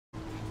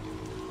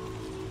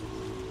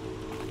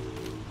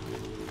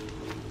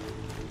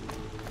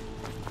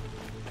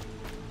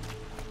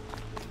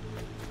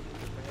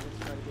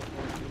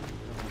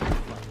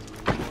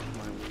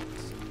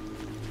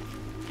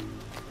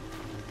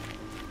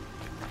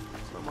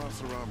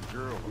Oseram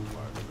girl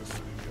alive in the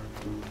city yet.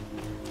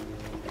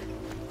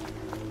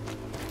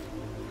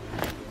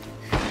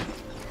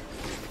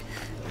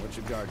 What's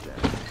your guard, Jack?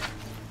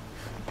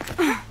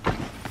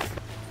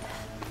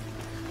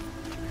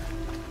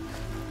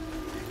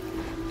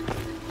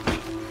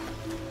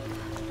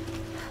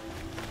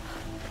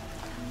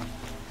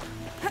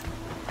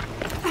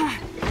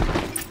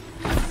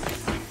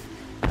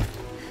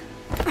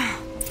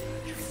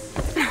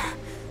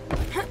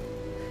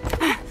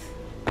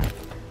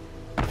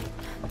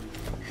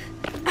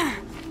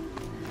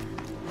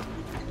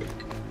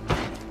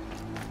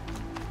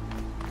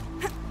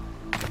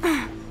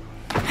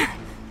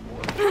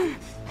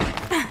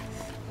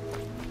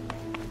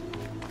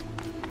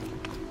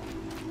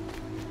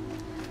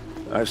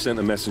 I've sent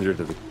a messenger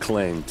to the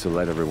claim to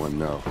let everyone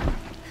know.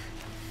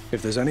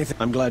 If there's anything,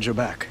 I'm glad you're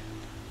back.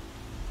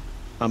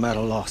 I'm at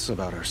a loss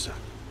about Ursa.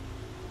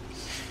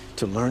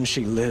 To learn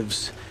she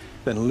lives,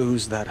 then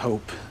lose that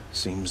hope,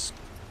 seems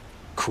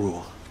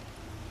cruel.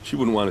 She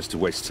wouldn't want us to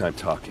waste time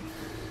talking.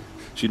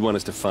 She'd want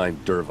us to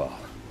find Dervahl.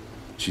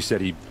 She said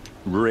he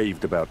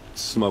raved about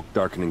smoke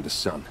darkening the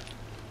sun.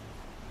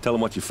 Tell him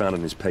what you found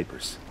in his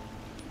papers.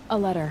 A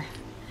letter.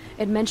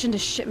 It mentioned a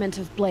shipment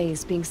of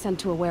blaze being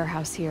sent to a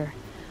warehouse here.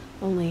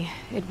 Only,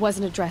 it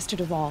wasn't addressed to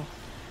Dervahl.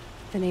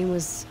 The name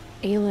was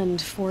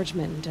Ayland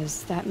Forgeman.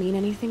 Does that mean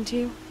anything to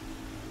you?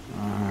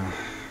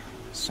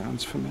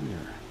 Sounds familiar.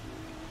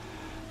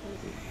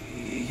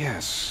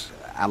 Yes,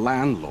 a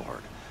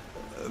landlord.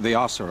 The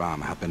Oseram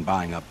have been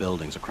buying up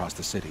buildings across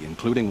the city,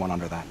 including one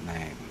under that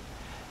name.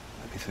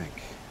 Let me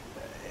think.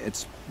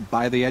 It's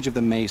by the edge of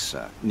the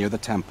mesa, near the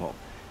temple.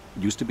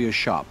 It used to be a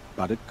shop,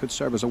 but it could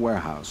serve as a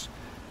warehouse.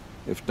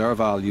 If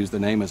Dervahl used the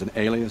name as an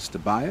alias to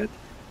buy it,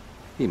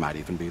 he might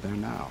even be there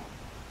now.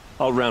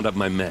 I'll round up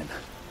my men.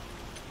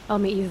 I'll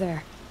meet you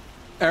there.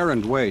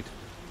 Erend, wait.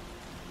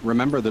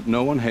 Remember that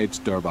no one hates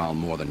Dervahl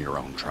more than your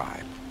own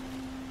tribe.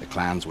 The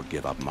clans would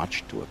give up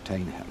much to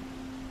obtain him.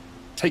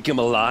 Take him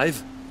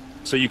alive?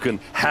 So you can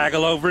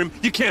haggle over him?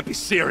 You can't be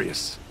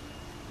serious!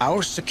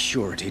 Our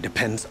security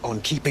depends on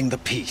keeping the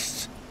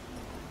peace.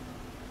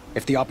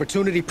 If the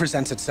opportunity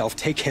presents itself,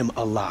 take him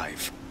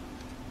alive.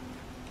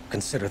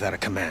 Consider that a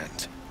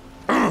command.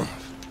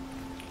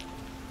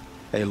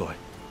 Aloy,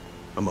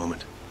 a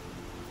moment,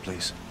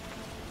 please.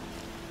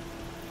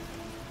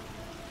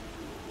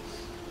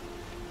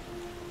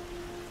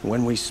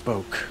 When we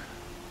spoke,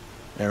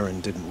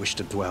 Erend didn't wish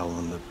to dwell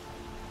on the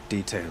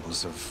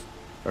details of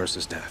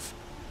Ursa's death.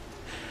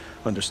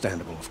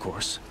 Understandable, of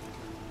course.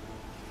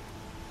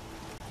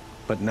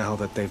 But now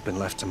that they've been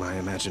left to my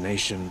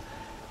imagination,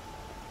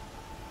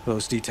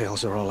 those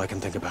details are all I can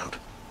think about.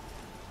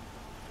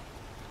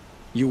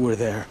 You were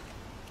there.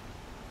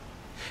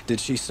 Did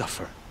she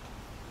suffer?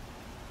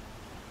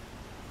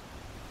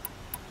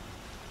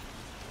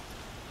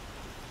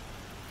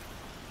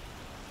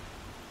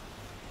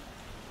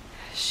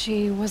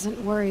 She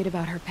wasn't worried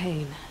about her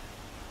pain.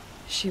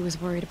 She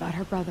was worried about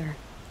her brother.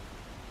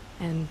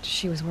 And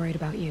she was worried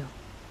about you.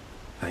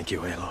 Thank you,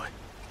 Aloy.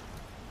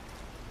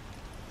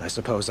 I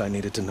suppose I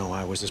needed to know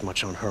I was as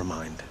much on her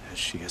mind as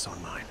she is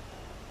on mine.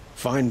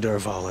 Find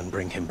Dervahl and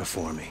bring him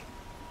before me.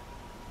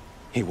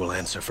 He will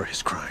answer for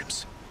his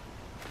crimes.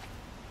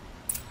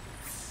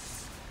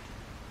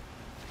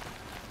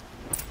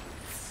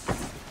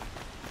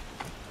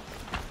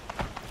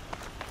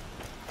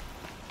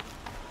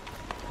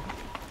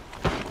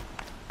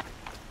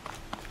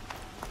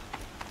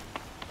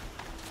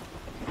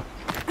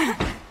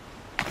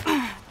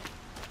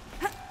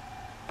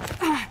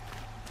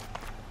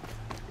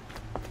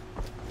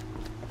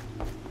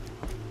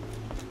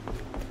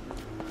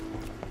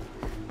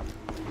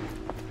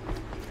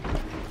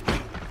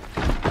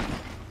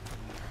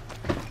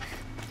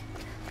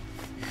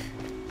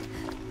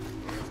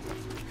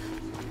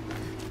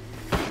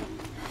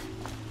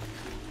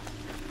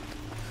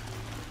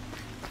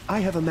 I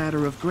have a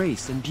matter of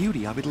grace and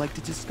beauty I would like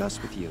to discuss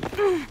with you.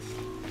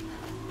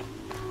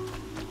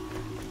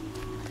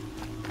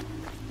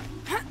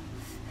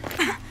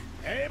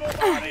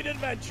 Able-bodied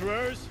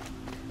adventurers,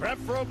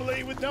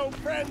 preferably with no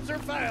friends or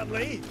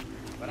family,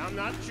 but I'm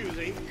not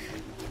choosy.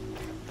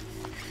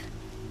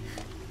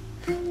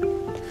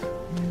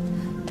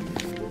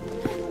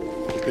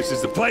 This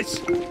is the place!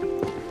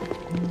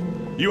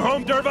 You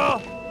home,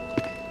 Dervahl?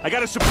 I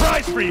got a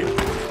surprise for you!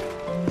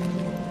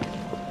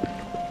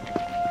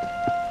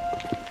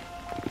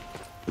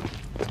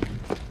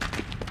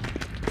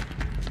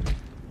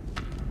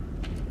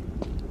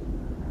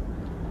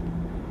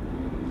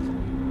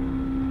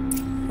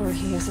 Or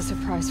he has a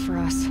surprise for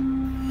us.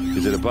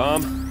 Is it a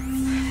bomb?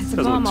 It's a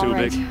Doesn't bomb, look too all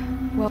right.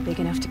 big. Well, big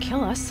enough to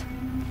kill us.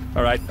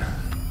 All right.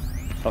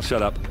 I'll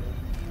shut up.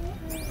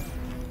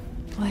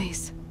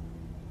 Blaze.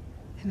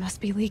 It must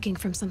be leaking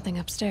from something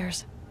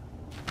upstairs.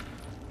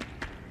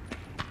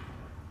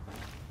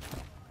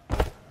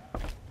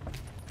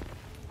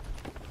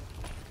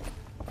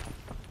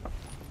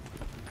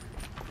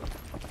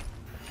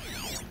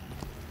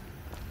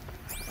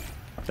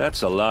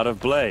 That's a lot of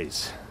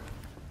blaze.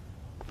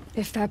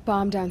 If that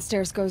bomb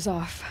downstairs goes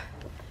off,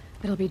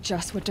 It'll be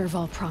just what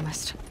Dervahl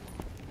promised.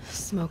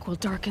 Smoke will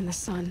darken the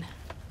sun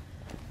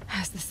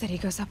as the city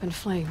goes up in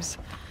flames.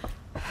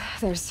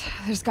 There's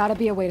gotta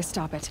be a way to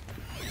stop it.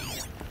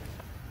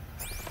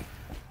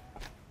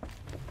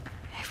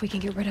 If we can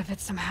get rid of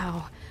it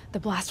somehow, the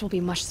blast will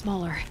be much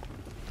smaller.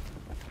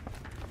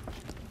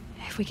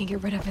 If we can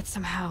get rid of it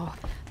somehow,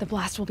 the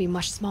blast will be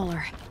much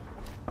smaller.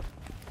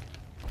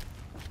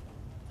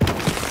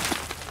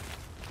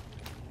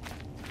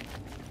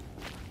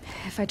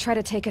 If I try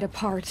to take it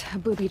apart, a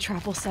booby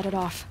trap will set it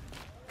off.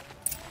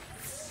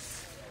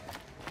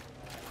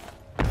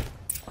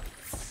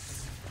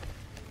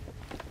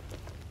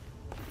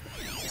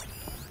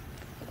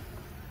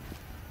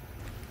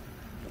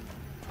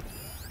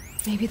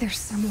 Maybe there's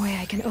some way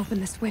I can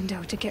open this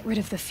window to get rid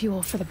of the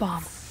fuel for the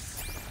bomb.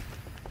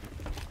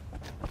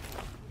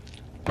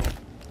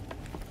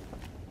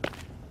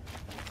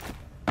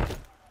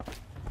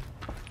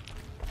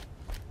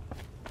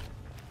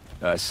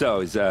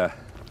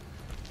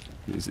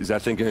 Is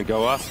that thing gonna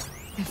go off?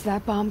 If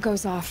that bomb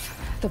goes off,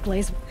 the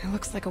blaze... It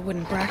looks like a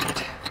wooden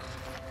bracket.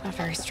 Not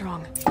very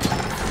strong.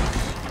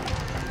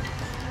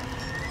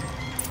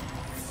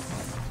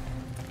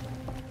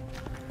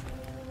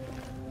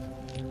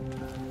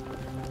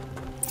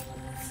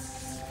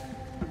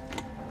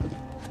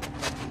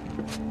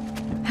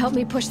 Help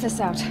me push this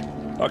out.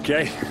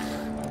 Okay.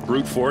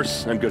 Brute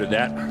force, I'm good at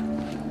that.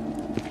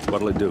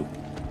 What'll it do?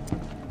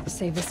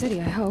 Save the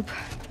city, I hope.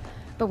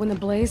 But when the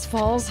blaze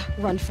falls,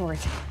 run for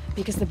it.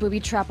 Because the booby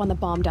trap on the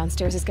bomb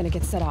downstairs is gonna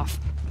get set off.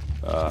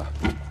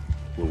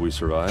 Will we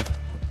survive?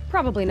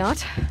 Probably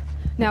not.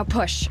 Now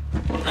push.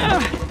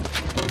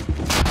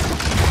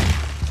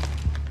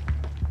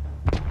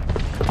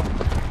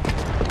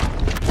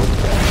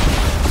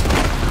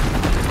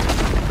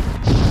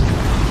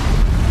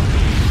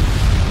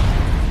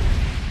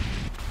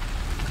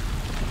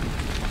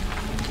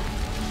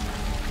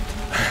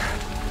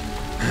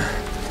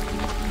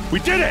 We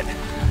did it!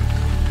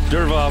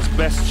 Dervahl's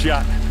best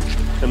shot,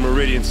 and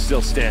Meridian's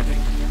still standing.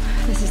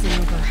 This isn't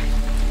over.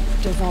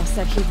 Dervahl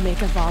said he'd make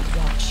Avad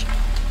watch.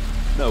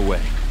 No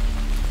way.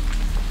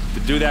 To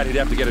do that, he'd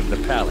have to get into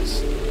the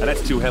palace, and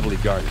that's too heavily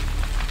guarded.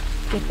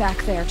 Get back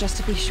there, just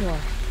to be sure.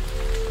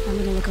 I'm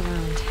gonna look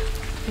around.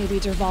 Maybe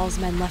Dervahl's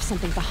men left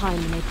something behind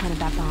when they planted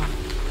that bomb.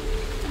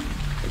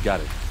 I got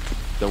it.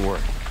 Don't worry.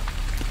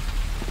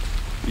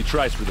 If he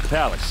tries for the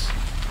palace,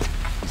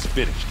 he's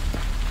finished.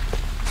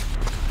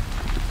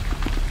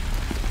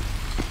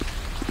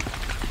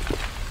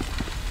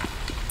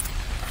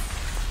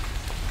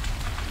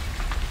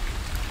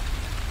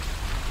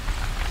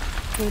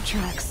 Boot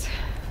tracks,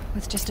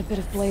 with just a bit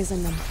of blaze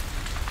in them.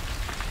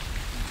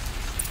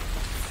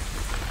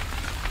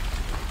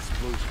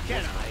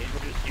 Can I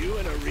interest you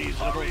in a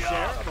reasonable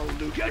share of a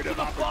lucrative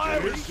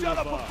opportunity? Set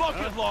up a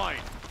bucket line!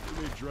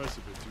 They may dress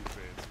a bit too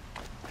fancy.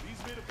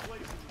 These made a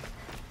place.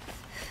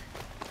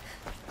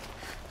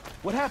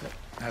 What happened?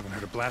 I haven't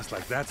heard a blast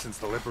like that since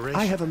the liberation.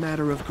 I have a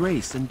matter of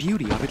grace and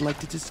beauty I would like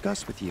to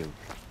discuss with you.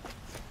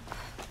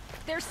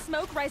 There's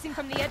smoke rising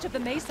from the edge of the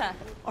mesa.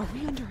 Are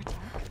we under attack?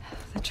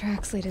 The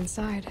tracks lead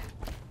inside.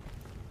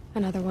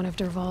 Another one of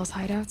Dervahl's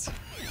hideouts.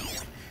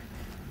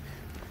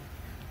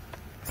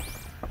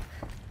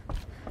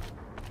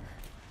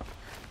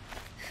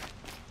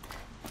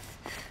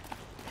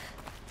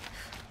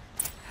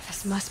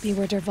 This must be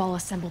where Dervahl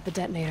assembled the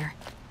detonator.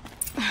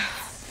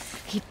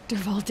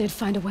 Dervahl did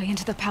find a way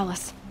into the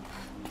palace.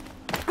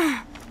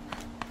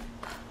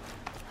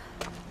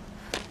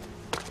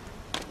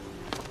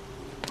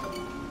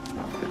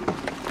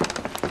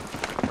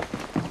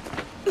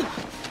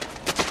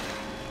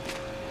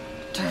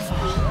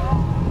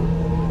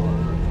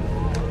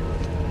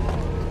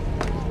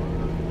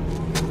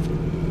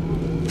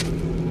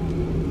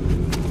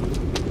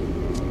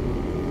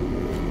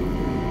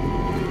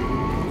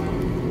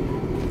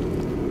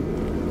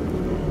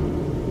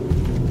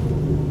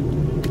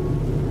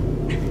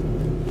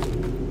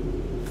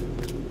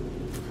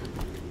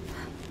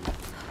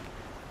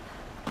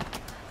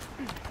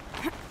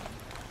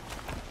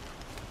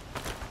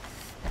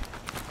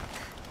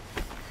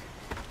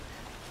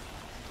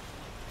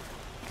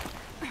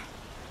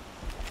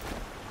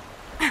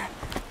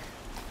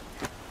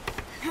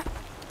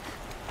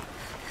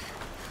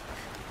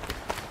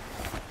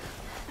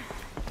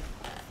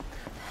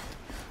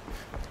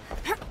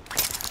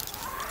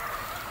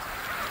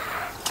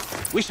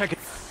 Wish I could...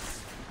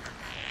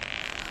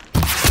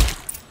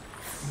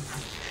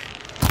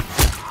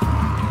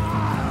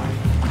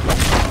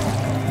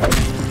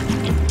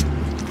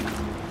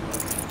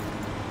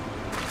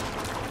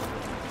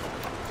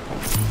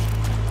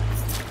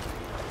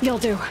 You'll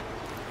do.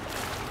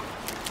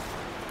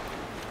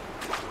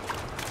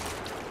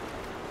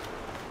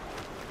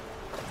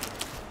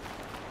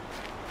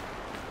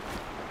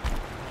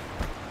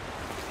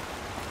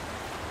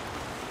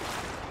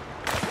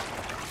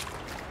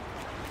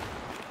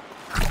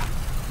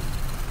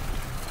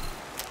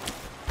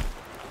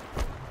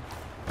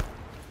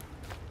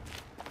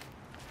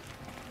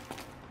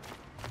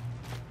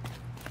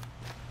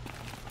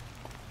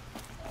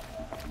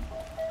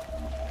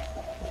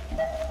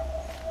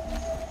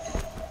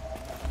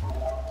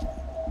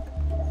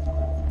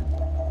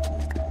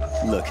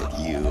 Look at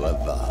you,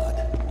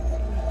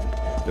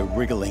 Avad. The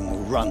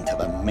wriggling runt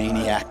of a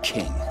maniac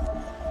king.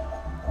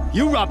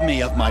 You robbed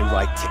me of my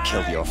right to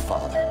kill your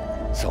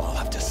father, so I'll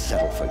have to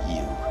settle for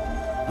you.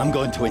 I'm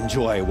going to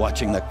enjoy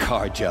watching the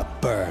Karja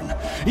burn,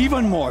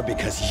 even more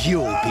because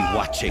you'll be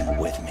watching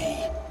with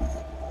me.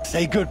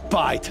 Say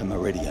goodbye to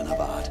Meridian,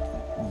 Avad.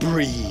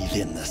 Breathe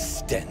in the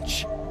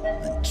stench,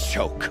 and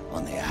choke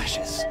on the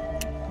ashes.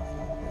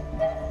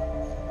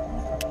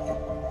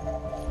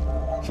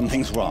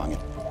 Something's wrong.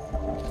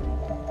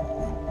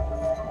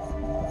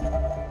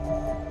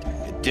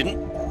 It didn't...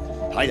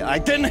 I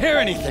didn't hear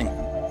anything.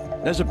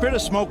 There's a bit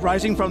of smoke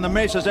rising from the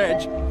mesa's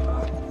edge.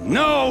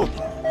 No!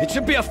 It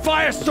should be a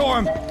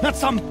firestorm, not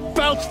some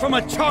belch from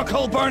a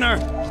charcoal burner!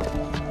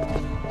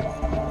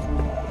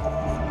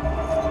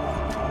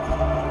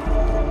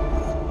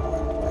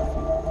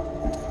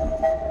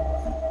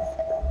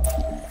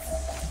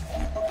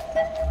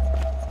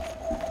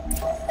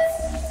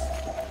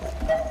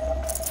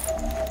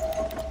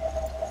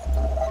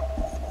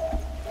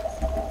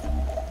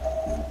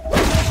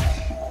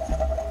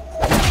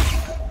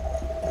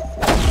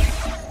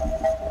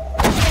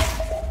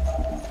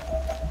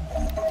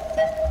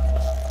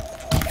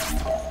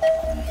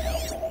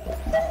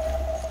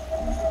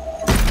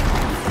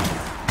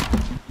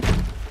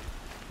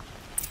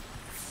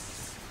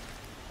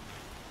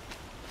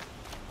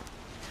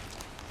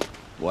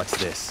 What's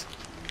this?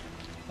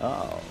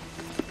 Oh.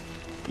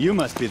 You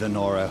must be the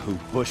Nora who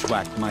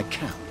bushwhacked my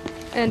camp.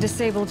 And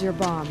disabled your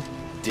bomb.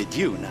 Did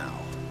you now?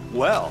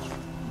 Well,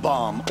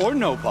 bomb or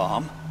no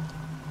bomb,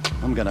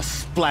 I'm gonna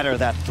splatter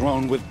that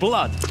throne with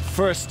blood.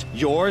 First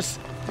yours,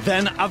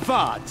 then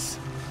Avad's.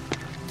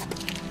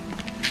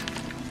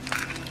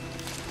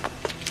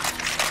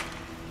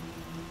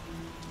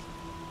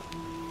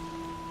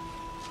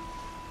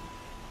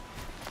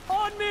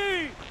 On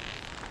me!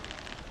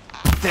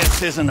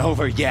 This isn't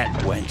over yet,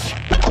 wench.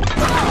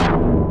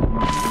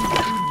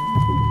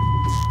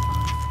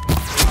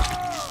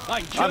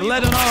 I've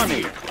led an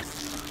army.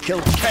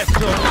 Killed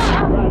Kessler.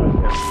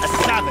 A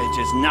savage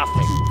is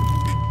nothing.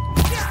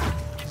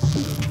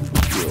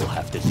 You'll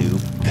have to do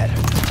better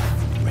than that,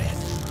 Red.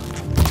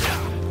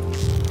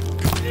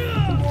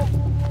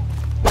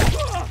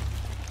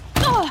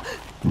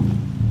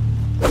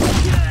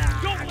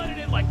 Don't let it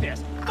in like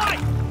this! Fight!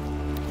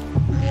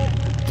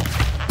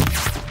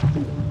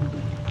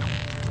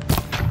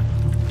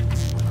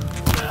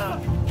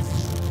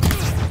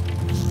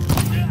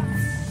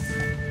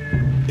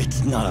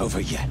 It's not over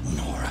yet,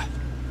 Nora.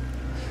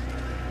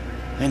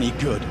 Any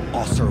good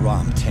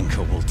Oseram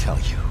tinker will tell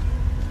you.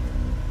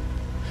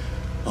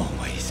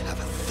 Always have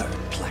a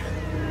third plan.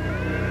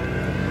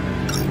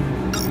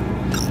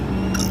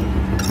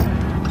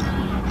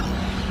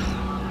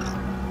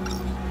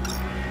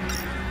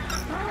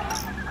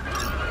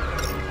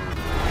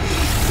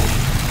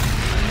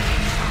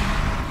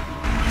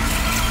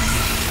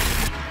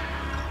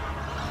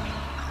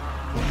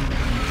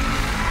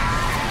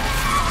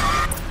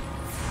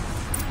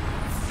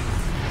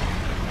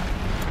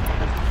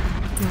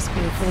 Must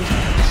be a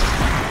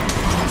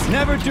place.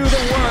 Never do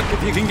the work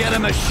if you can get a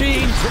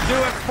machine to do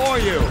it for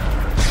you.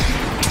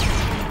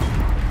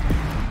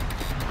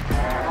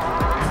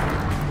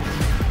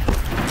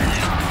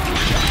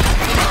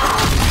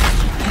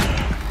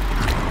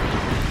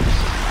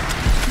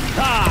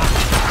 Ah!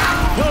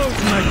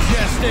 Those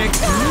majestic,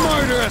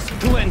 murderous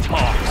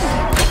glinthawks!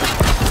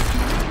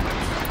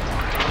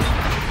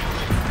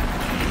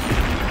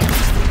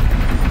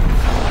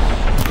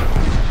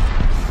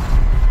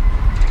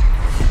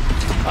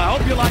 I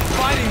hope you like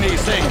fighting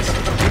these things,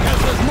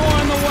 because there's more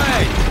on the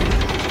way!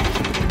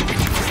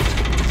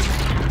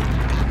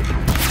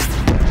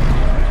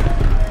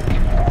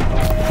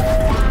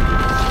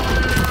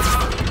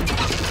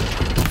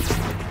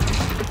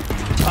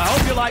 I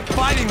hope you like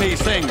fighting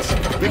these things,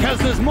 because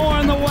there's more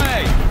on the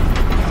way!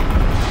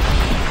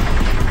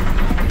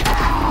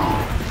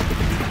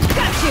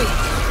 Got you!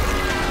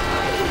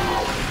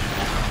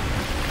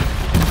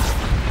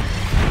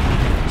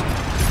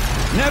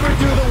 Never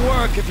do the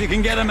work if you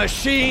can get a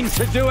machine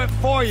to do it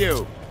for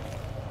you!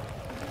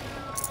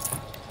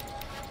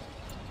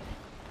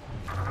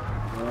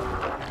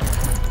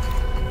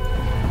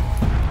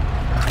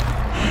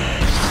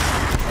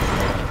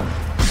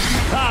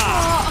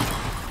 Ah!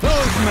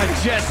 Those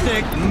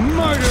majestic,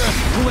 murderous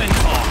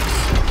glinthawks!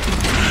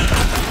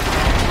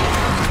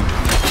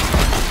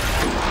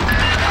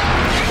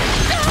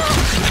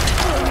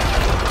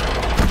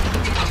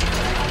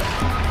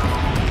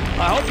 I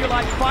hope you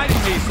like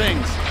fighting these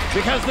things,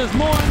 because there's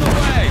more on the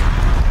way!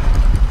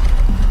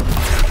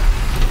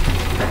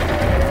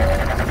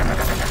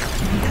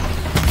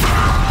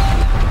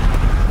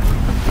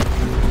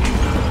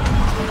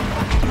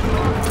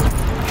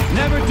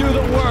 Never do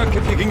the work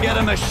if you can get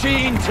a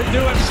machine to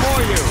do it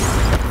for you!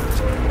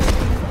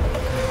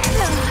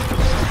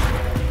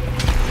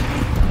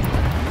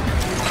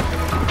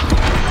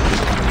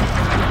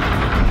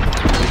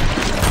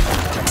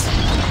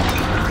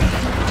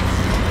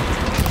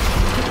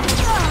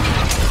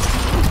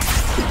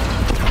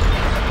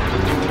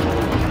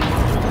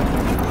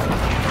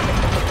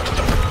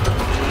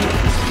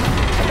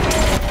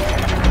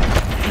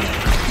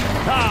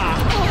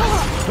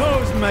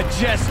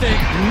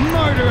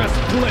 murderous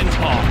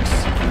flinthawks!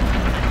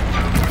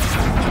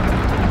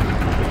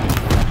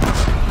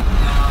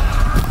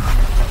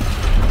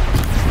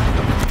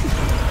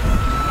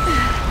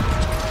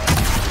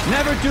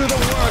 Never do the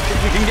work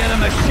if you can get a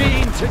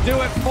machine to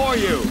do it for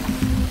you!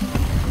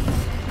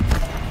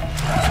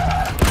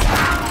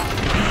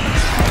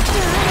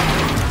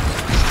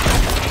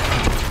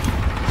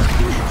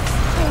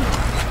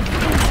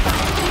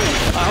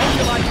 I hope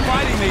you like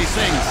fighting these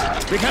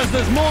things, because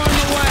there's more in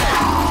the way!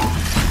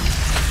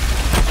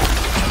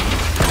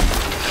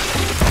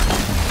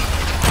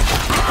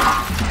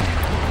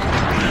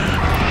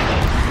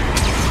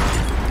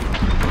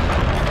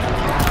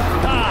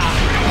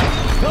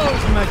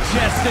 Those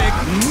majestic,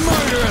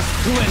 murderous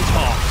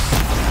flinthawks!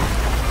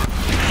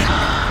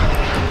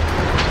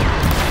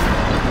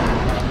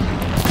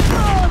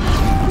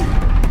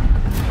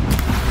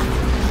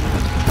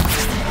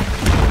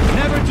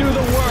 Never do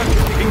the work if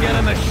you can get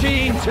a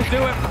machine to do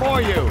it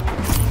for you!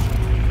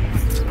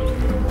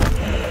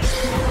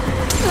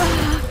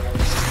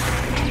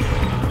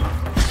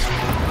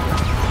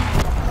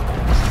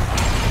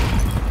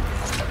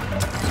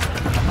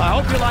 I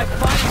hope you like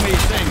fighting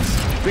these things,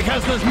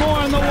 because there's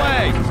more in the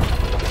way!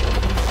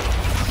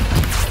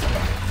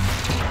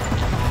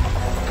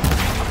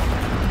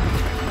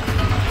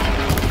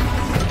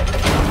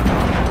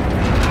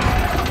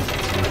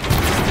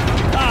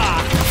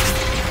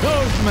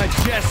 Those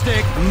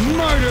majestic,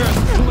 murderous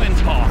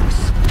flinthawks!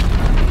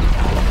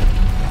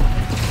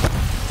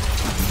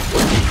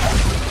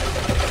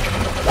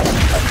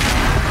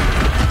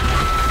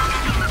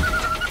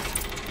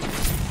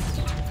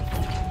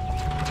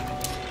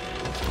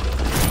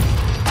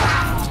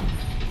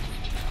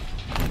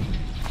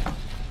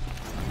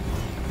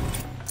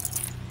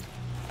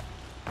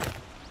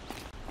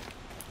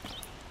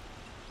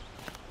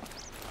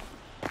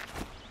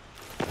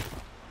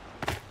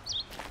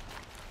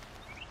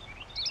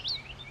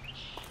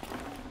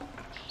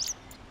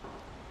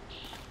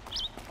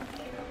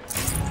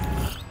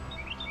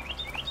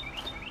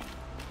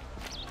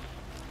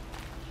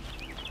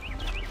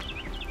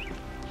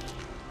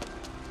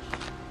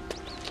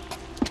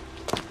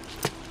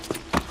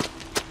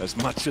 As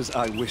much as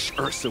I wish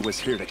Ursa was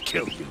here to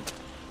kill you,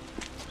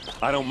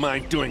 I don't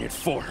mind doing it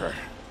for her.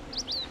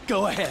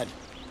 Go ahead.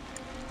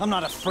 I'm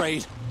not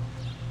afraid.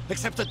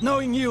 Except that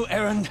knowing you,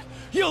 Aaron,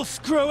 you'll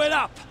screw it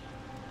up!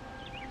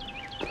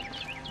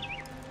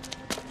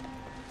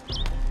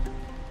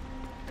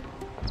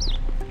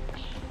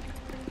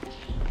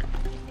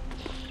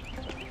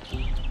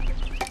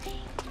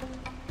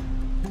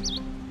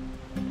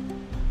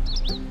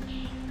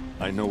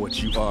 I know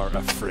what you are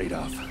afraid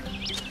of.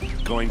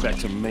 Going back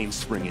to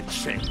Mainspring in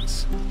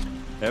chains.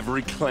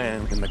 Every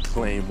clan in the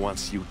claim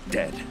wants you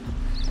dead,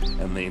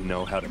 and they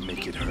know how to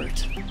make it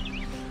hurt.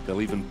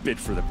 They'll even bid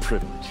for the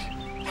privilege.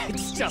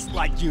 It's just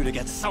like you to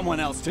get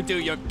someone else to do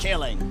your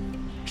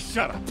killing.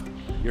 Shut up!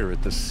 You're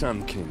at the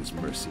Sun King's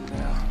mercy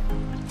now.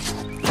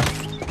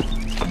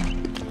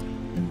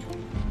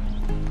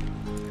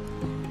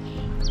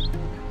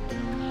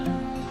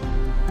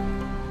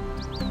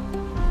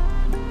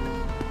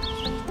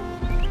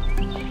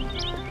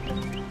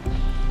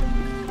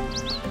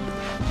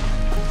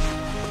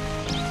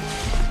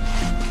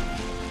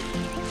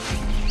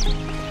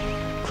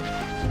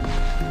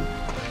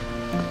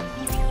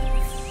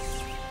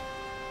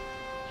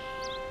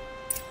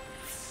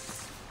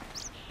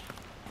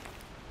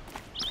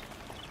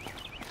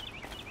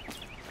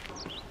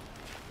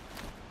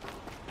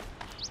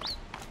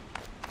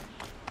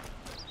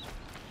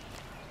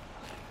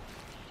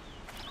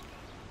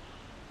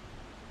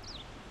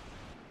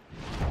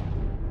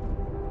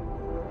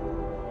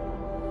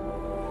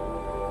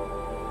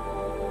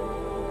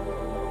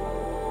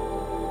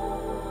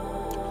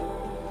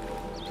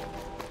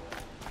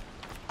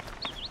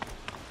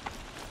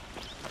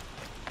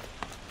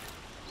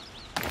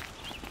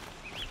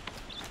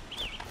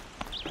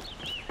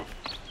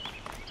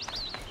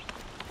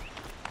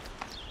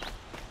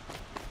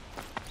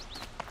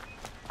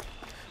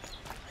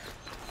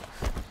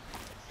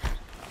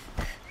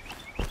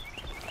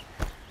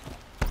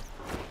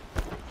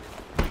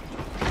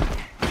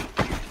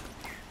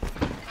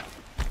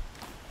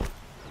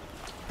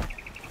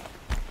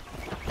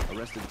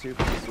 Arrested two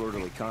for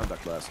disorderly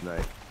conduct last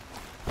night.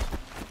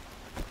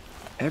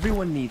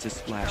 Everyone needs a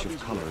splash of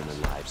color in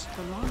their lives.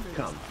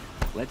 Come,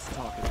 let's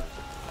talk about it.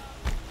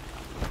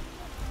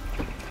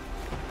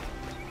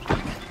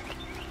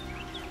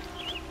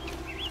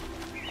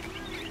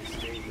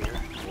 Stay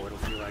here, or it'll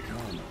feel like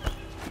home.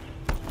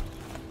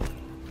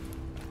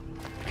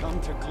 Come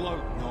to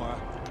gloat,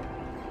 Nora.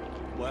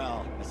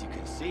 Well, as you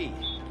can see,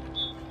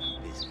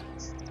 busy.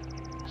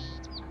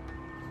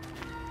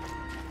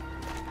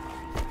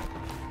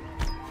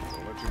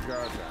 Let your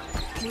guard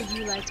down. Would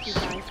you like to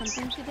buy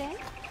something today?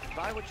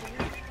 Buy what you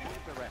need,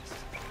 leave the rest.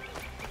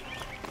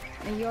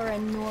 You're a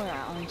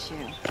Nora, aren't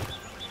you?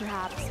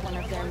 Perhaps one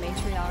of their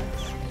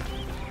matriarchs?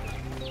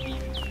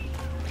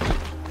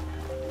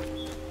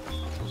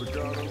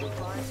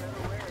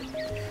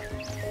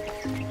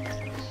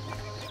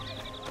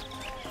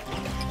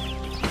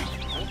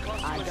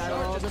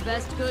 All the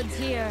best goods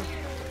here.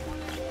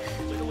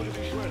 Take a look at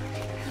these rents.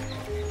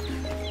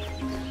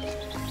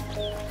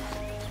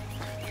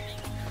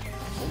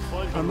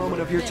 A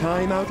moment of your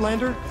time,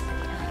 Outlander?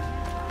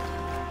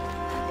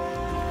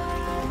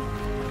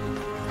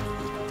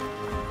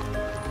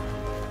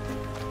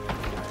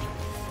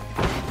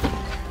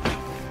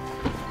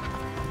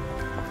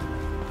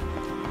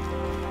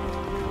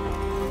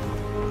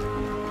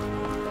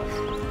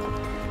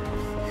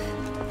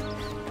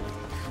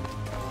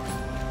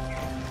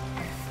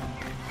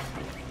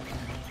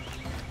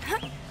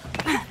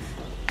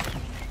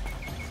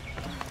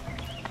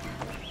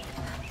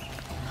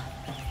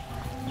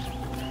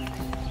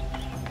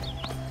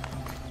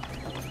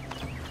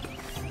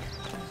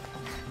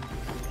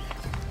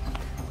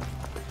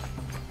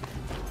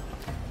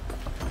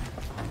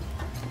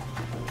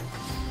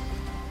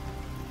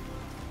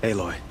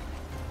 Aloy,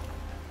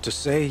 to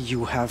say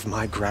you have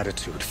my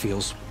gratitude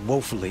feels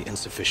woefully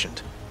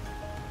insufficient.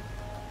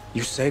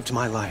 You saved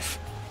my life.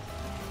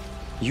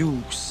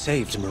 You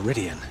saved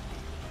Meridian.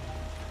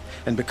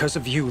 And because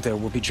of you, there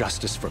will be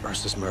justice for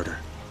Ursa's murder.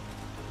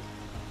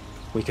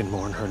 We can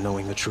mourn her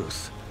knowing the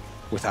truth,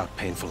 without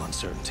painful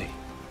uncertainty.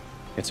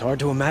 It's hard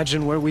to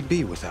imagine where we'd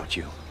be without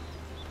you.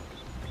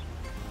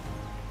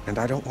 And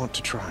I don't want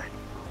to try.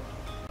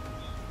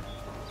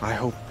 I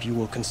hope you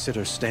will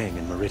consider staying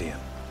in Meridian.